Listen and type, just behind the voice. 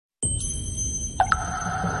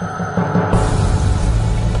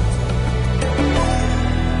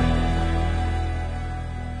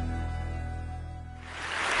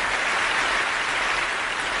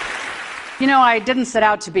You know, I didn't set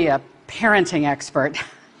out to be a parenting expert.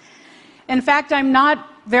 In fact, I'm not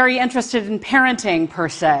very interested in parenting per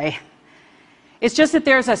se. It's just that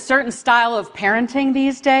there's a certain style of parenting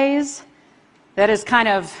these days that is kind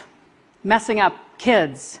of messing up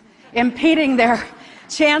kids, impeding their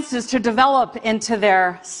chances to develop into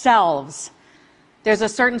their selves. There's a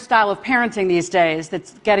certain style of parenting these days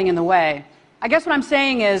that's getting in the way. I guess what I'm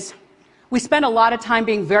saying is we spend a lot of time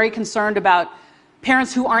being very concerned about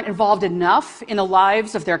parents who aren't involved enough in the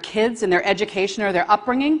lives of their kids and their education or their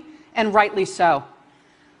upbringing, and rightly so.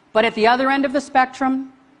 But at the other end of the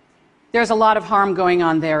spectrum, there's a lot of harm going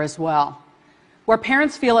on there as well, where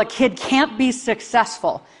parents feel a kid can't be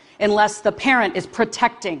successful unless the parent is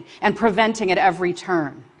protecting and preventing at every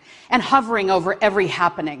turn, and hovering over every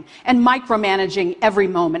happening, and micromanaging every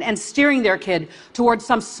moment, and steering their kid towards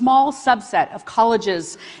some small subset of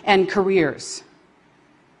colleges and careers.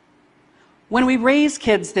 When we raise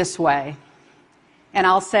kids this way, and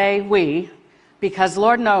I'll say we, because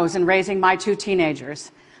Lord knows in raising my 2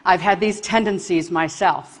 teenagers, I've had these tendencies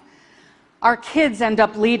myself, our kids end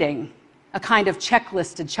up leading a kind of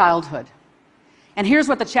checklisted childhood. And here's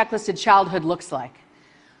what the checklisted childhood looks like.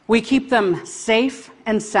 We keep them safe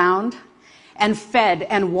and sound, and fed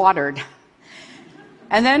and watered.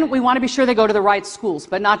 And then we want to be sure they go to the right schools,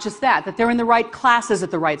 but not just that they're in the right classes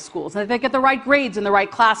at the right schools, and that they get the right grades in the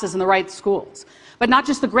right classes in the right schools. But not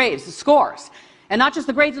just the grades, the scores. And not just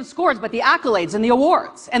the grades and scores, but the accolades and the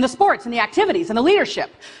awards, and the sports and the activities and the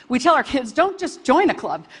leadership. We tell our kids, don't just join a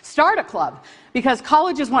club, start a club, because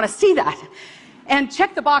colleges want to see that. And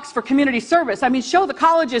check the box for community service. I mean, show the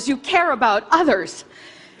colleges you care about others.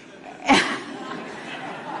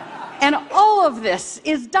 And all of this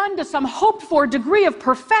is done to some hoped-for degree of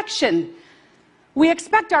perfection. We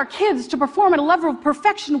expect our kids to perform at a level of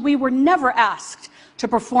perfection we were never asked to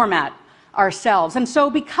perform at ourselves. And so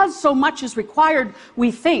because so much is required, we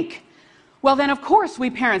think, well, then of course we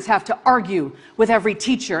parents have to argue with every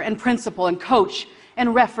teacher and principal and coach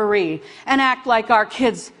and referee and act like our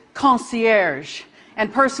kids' concierge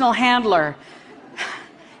and personal handler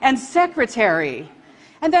and secretary.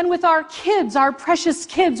 And then with our kids, our precious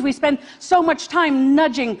kids, we spend so much time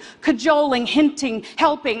nudging, cajoling, hinting,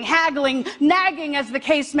 helping, haggling, nagging, as the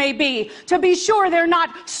case may be, to be sure they're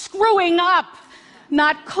not screwing up,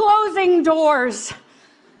 not closing doors,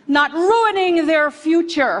 not ruining their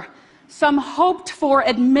future, some hoped-for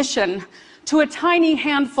admission to a tiny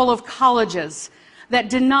handful of colleges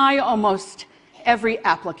that deny almost every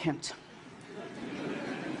applicant.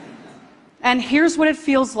 And here's what it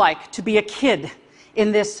feels like to be a kid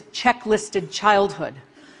in this checklisted childhood.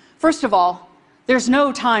 First of all, there's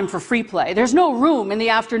no time for free play. There's no room in the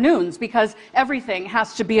afternoons because everything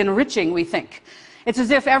has to be enriching, we think. It's as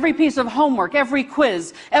if every piece of homework, every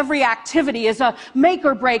quiz, every activity is a make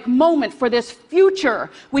or break moment for this future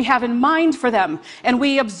we have in mind for them. And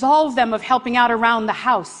we absolve them of helping out around the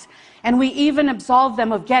house. And we even absolve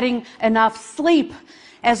them of getting enough sleep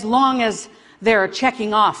as long as they're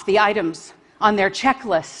checking off the items on their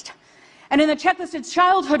checklist. And in the checklisted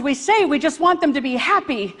childhood, we say we just want them to be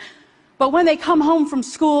happy. But when they come home from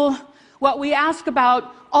school, what we ask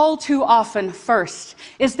about all too often first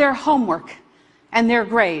is their homework and their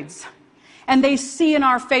grades. And they see in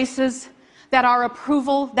our faces that our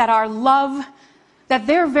approval, that our love, that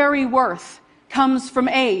their very worth comes from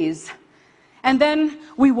A's. And then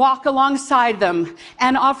we walk alongside them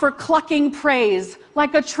and offer clucking praise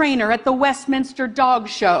like a trainer at the Westminster Dog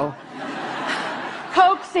Show.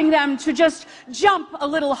 Coaxing them to just jump a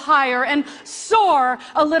little higher and soar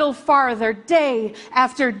a little farther day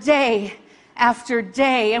after day after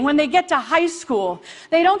day. And when they get to high school,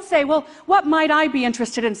 they don't say, well, what might I be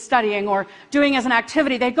interested in studying or doing as an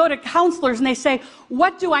activity? They go to counselors and they say,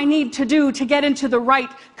 what do I need to do to get into the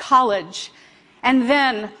right college? And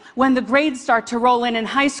then when the grades start to roll in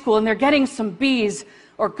high school and they're getting some B's,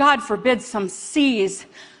 or God forbid, some C's,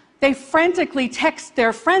 they frantically text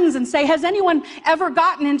their friends and say, has anyone ever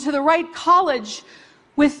gotten into the right college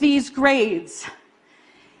with these grades?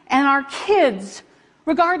 And our kids,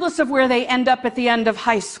 regardless of where they end up at the end of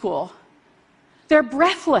high school, they're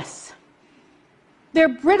breathless. They're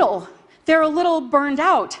brittle. They're a little burned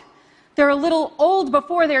out. They're a little old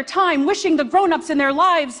before their time, wishing the grown-ups in their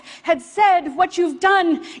lives had said, what you've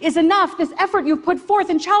done is enough. This effort you've put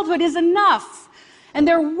forth in childhood is enough. And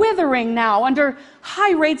they're withering now under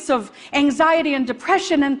high rates of anxiety and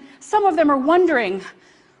depression, and some of them are wondering,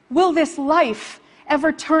 will this life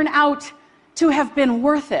ever turn out to have been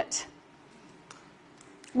worth it?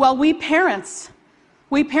 Well, we parents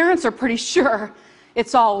are pretty sure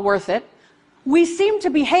it's all worth it. We seem to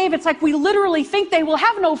behave, it's like we literally think they will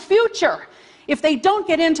have no future if they don't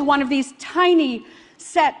get into one of these tiny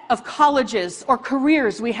set of colleges or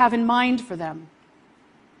careers we have in mind for them.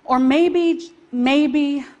 Or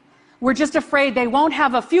maybe we're just afraid they won't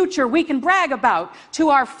have a future we can brag about to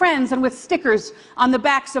our friends and with stickers on the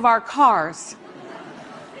backs of our cars.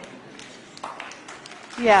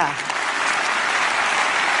 Yeah.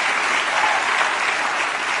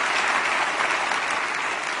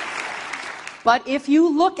 But if you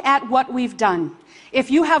look at what we've done,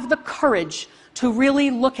 if you have the courage to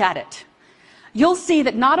really look at it, you'll see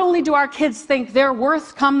that not only do our kids think their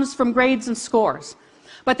worth comes from grades and scores,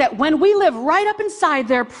 but that when we live right up inside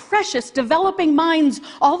their precious developing minds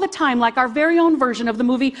all the time, like our very own version of the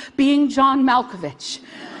movie Being John Malkovich,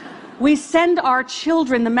 we send our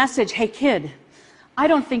children the message, hey kid, I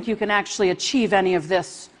don't think you can actually achieve any of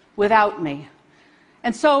this without me.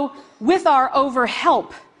 And so with our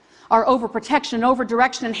overhelp, our overprotection,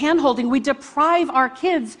 overdirection, and handholding, we deprive our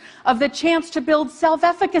kids of the chance to build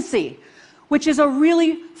self-efficacy, which is a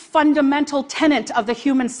really fundamental tenet of the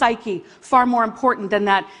human psyche, far more important than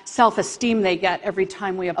that self-esteem they get every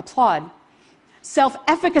time we applaud.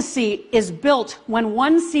 Self-efficacy is built when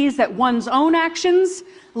one sees that one's own actions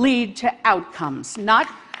lead to outcomes, not...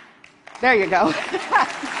 There you go.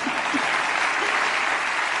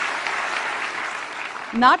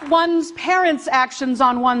 Not one's parents' actions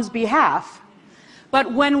on one's behalf,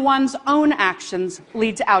 but when one's own actions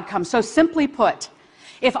lead to outcomes. So simply put,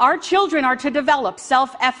 if our children are to develop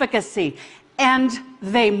self-efficacy, and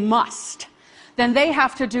they must, then they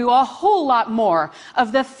have to do a whole lot more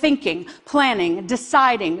of the thinking, planning,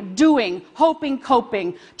 deciding, doing, hoping,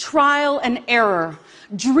 coping, trial and error,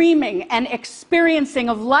 dreaming and experiencing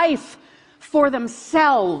of life for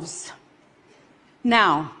themselves.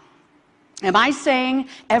 Now, am I saying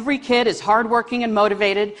every kid is hardworking and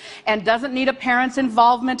motivated and doesn't need a parent's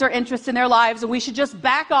involvement or interest in their lives and we should just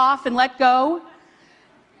back off and let go?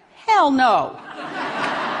 Hell no.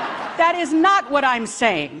 That is not what I'm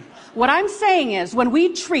saying. What I'm saying is when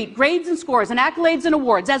we treat grades and scores and accolades and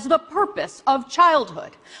awards as the purpose of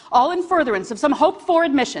childhood, all in furtherance of some hoped-for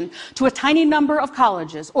admission to a tiny number of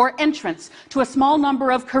colleges or entrance to a small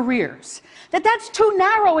number of careers, that's too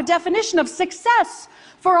narrow a definition of success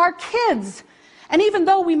for our kids. And even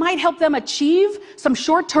though we might help them achieve some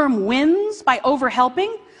short-term wins by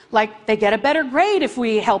overhelping, like they get a better grade if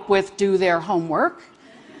we help with do their homework,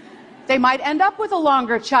 they might end up with a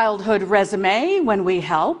longer childhood resume when we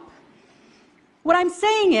help. What I'm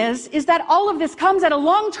saying is that all of this comes at a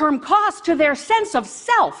long-term cost to their sense of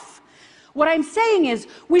self. What I'm saying is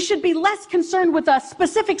we should be less concerned with a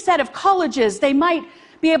specific set of colleges they might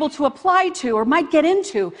be able to apply to or might get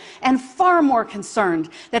into, and far more concerned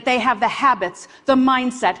that they have the habits, the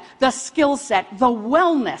mindset, the skill set, the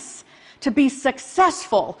wellness to be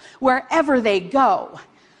successful wherever they go.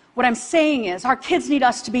 What I'm saying is our kids need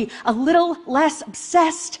us to be a little less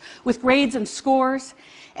obsessed with grades and scores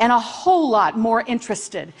and a whole lot more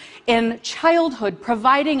interested in childhood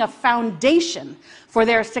providing a foundation for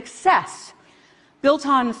their success built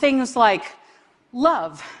on things like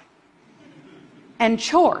love and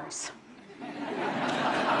chores.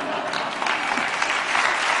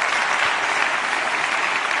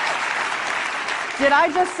 Did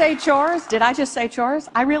I just say chores? Did I just say chores?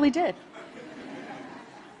 I really did.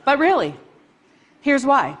 But really, here's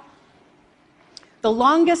why. The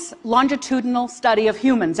longest longitudinal study of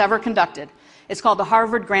humans ever conducted is called the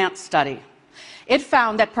Harvard Grant Study. It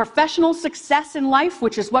found that professional success in life,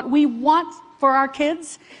 which is what we want for our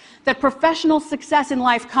kids, that professional success in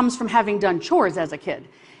life comes from having done chores as a kid.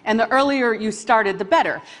 And the earlier you started, the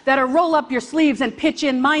better. That a roll up your sleeves and pitch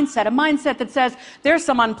in mindset, a mindset that says, there's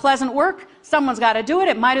some unpleasant work, someone's got to do it,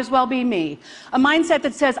 it might as well be me. A mindset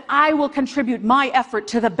that says, I will contribute my effort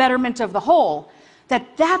to the betterment of the whole.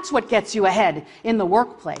 That's what gets you ahead in the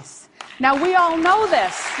workplace. Now, we all know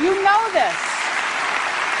this. You know this.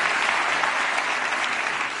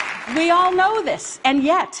 We all know this. And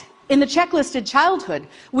yet, in the checklisted childhood,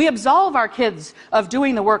 we absolve our kids of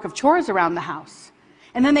doing the work of chores around the house.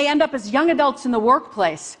 And then they end up as young adults in the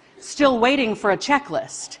workplace, still waiting for a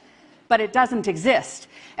checklist. But it doesn't exist.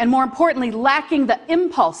 And more importantly, lacking the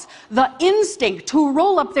impulse, the instinct to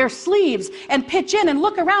roll up their sleeves and pitch in and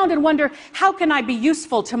look around and wonder, how can I be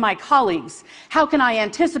useful to my colleagues? How can I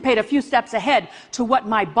anticipate a few steps ahead to what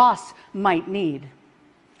my boss might need?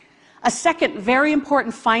 A second very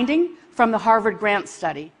important finding from the Harvard Grant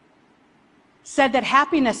Study said that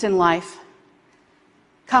happiness in life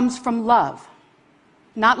comes from love.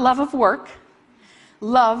 Not love of work,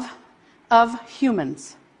 love of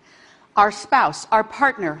humans. Our spouse, our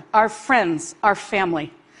partner, our friends, our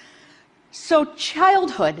family. So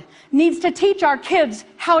childhood needs to teach our kids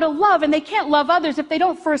how to love, and they can't love others if they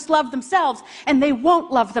don't first love themselves, and they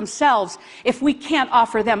won't love themselves if we can't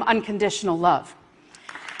offer them unconditional love.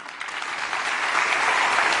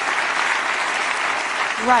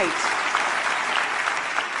 Right.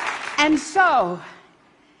 And so,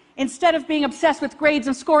 instead of being obsessed with grades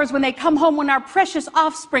and scores when they come home, when our precious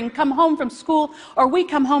offspring come home from school or we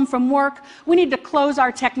come home from work, we need to close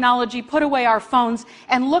our technology, put away our phones,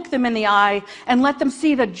 and look them in the eye and let them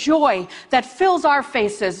see the joy that fills our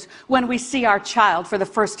faces when we see our child for the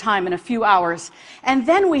first time in a few hours. And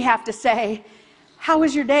then we have to say, how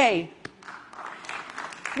was your day?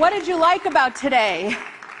 What did you like about today?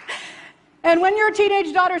 And when your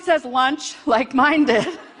teenage daughter says lunch, like mine did,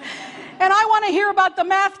 and I want to hear about the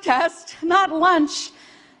math test, not lunch,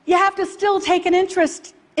 you have to still take an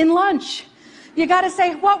interest in lunch. You got to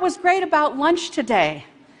say, what was great about lunch today?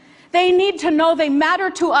 They need to know they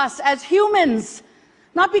matter to us as humans,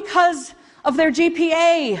 not because of their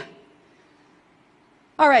GPA.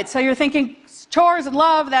 All right, so you're thinking, chores and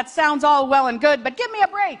love, that sounds all well and good, but give me a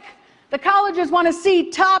break. The colleges want to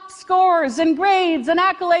see top scores and grades and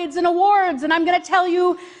accolades and awards, and I'm going to tell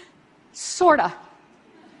you, sorta.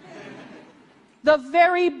 The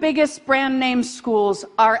very biggest brand name schools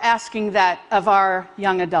are asking that of our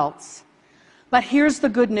young adults. But here's the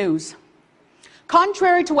good news.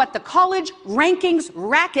 Contrary to what the college rankings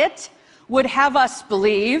racket would have us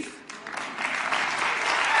believe,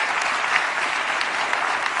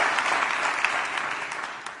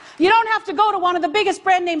 you don't have to go to one of the biggest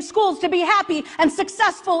brand name schools to be happy and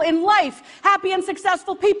successful in life. Happy and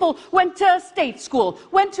successful people went to state school,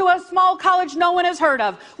 went to a small college no one has heard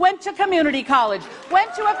of, went to community college,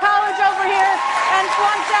 went to a college over here and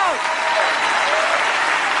flunked out.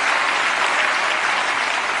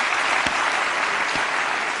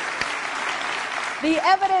 The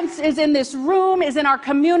evidence is in this room, is in our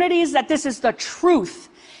communities, that this is the truth.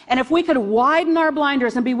 And if we could widen our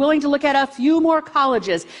blinders and be willing to look at a few more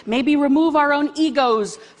colleges, maybe remove our own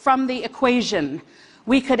egos from the equation,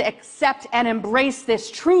 we could accept and embrace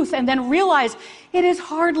this truth and then realize it is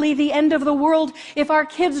hardly the end of the world if our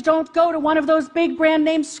kids don't go to one of those big brand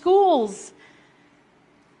name schools.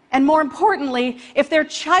 And more importantly, if their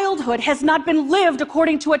childhood has not been lived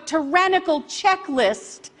according to a tyrannical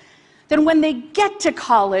checklist, then when they get to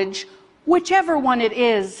college, whichever one it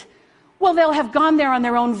is, well, they'll have gone there on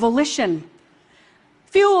their own volition,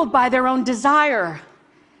 fueled by their own desire,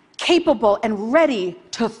 capable and ready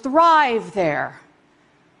to thrive there.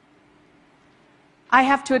 I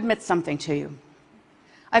have to admit something to you.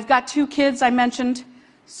 I've got two kids I mentioned,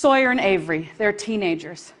 Sawyer and Avery. They're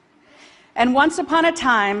teenagers. And once upon a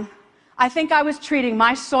time, I think I was treating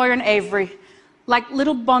my Sawyer and Avery like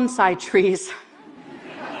little bonsai trees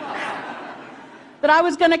that I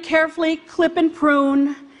was going to carefully clip and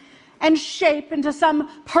prune and shape into some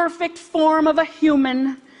perfect form of a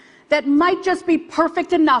human that might just be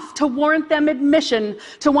perfect enough to warrant them admission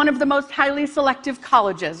to one of the most highly selective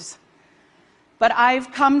colleges. But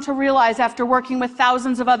I've come to realize, after working with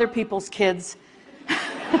thousands of other people's kids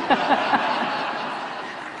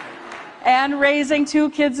and raising two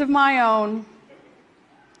kids of my own,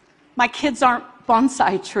 my kids aren't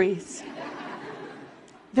bonsai trees.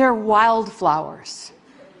 They're wildflowers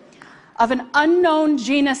of an unknown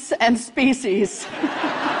genus and species.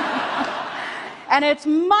 And it's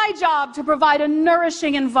my job to provide a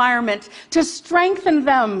nourishing environment, to strengthen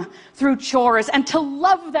them through chores, and to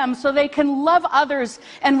love them so they can love others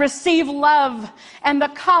and receive love. And the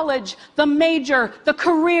college, the major, the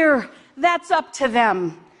career, that's up to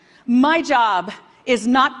them. My job is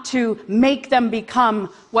not to make them become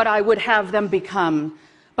what I would have them become,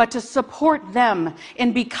 but to support them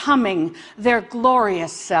in becoming their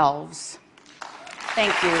glorious selves.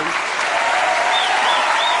 Thank you.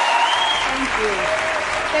 Thank you.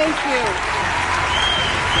 Thank you.